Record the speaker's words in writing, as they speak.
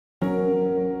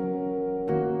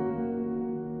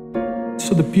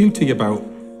So the beauty about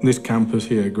this campus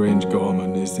here at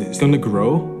Grangegorman is it's going to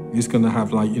grow. It's going to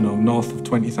have north of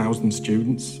 20,000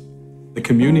 students. The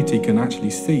community can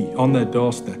actually see on their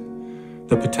doorstep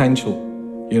the potential.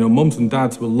 Mums and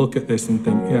dads will look at this and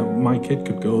think, yeah, my kid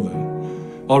could go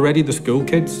there. Already the school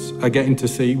kids are getting to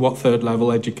see what third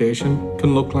level education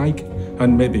can look like,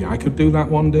 and maybe I could do that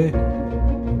one day.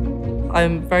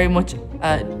 I'm very much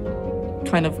a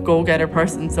kind of go-getter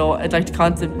person, so I'd like to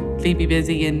constantly be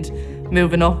busy and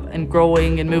moving up and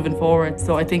growing and moving forward.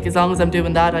 So I think as long as I'm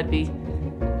doing that, I'd be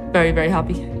very, very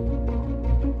happy.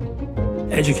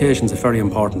 Education's a very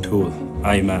important tool.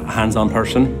 I'm a hands-on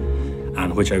person,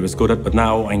 and which I was good at, but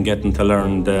now I'm getting to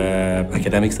learn the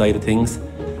academic side of things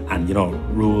and,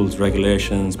 rules,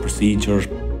 regulations, procedures.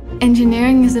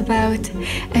 Engineering is about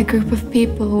a group of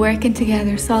people working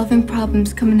together, solving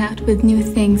problems, coming out with new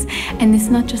things. And it's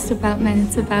not just about men,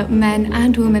 it's about men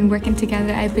and women working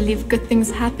together. I believe good things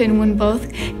happen when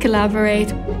both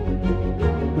collaborate.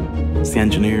 It's the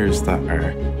engineers that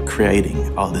are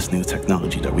creating all this new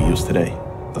technology that we use today.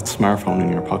 That smartphone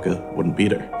in your pocket wouldn't be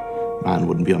there. Man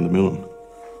wouldn't be on the moon.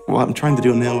 What I'm trying to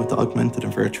do now with the augmented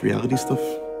and virtual reality stuff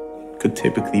could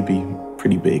typically be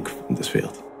pretty big in this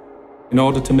field. In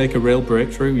order to make a real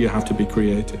breakthrough, you have to be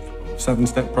creative.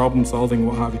 7-step problem solving,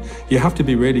 what have you. You have to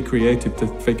be really creative to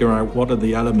figure out what are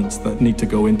the elements that need to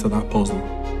go into that puzzle.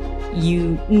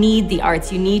 You need the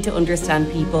arts, you need to understand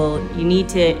people, you need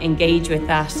to engage with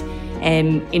that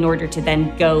in order to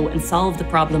then go and solve the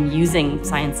problem using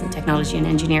science and technology and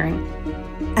engineering.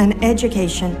 And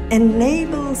education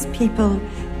enables people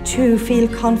to feel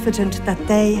confident that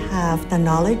they have the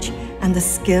knowledge and the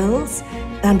skills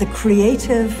and the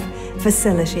creative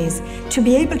facilities to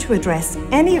be able to address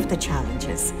any of the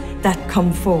challenges that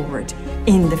come forward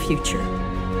in the future.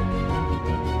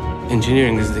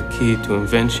 Engineering is the key to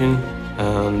invention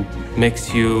and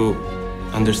makes you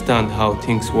understand how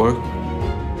things work.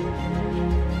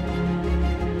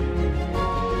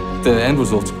 The end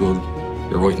result's good.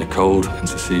 You're writing a code and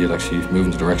to see it actually move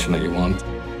in the direction that you want.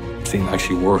 Seeing it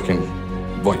actually working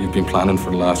what you've been planning for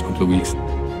the last couple of weeks.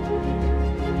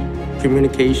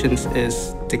 Communications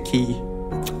is the key.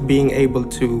 Being able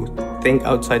to think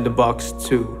outside the box,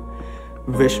 to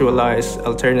visualize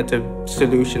alternative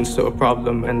solutions to a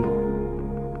problem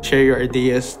and share your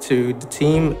ideas to the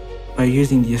team. By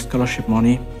using the scholarship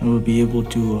money, I will be able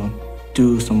to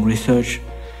do some research,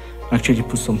 actually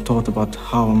put some thought about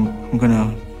how I'm going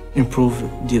to improve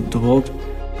the world.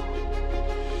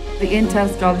 The Intel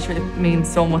scholarship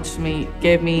means so much to me. It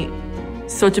gave me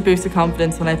such a boost of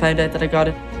confidence when I found out that I got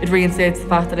it. It reinstates the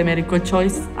fact that I made a good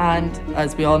choice, and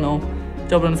as we all know,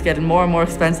 Dublin is getting more and more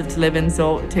expensive to live in,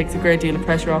 so it takes a great deal of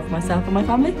pressure off myself and my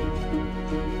family.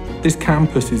 This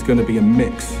campus is going to be a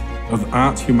mix of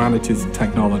arts, humanities and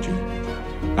technology.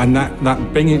 And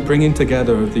that bringing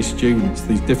together of these students,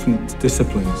 these different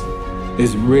disciplines,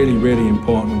 is really, really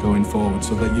important going forward,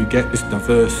 so that you get this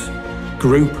diverse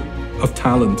group of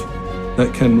talent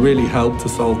that can really help to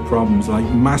solve problems, like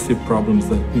massive problems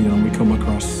that we come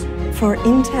across. For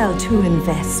Intel to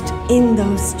invest in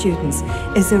those students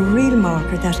is a real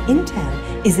marker that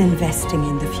Intel is investing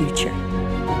in the future.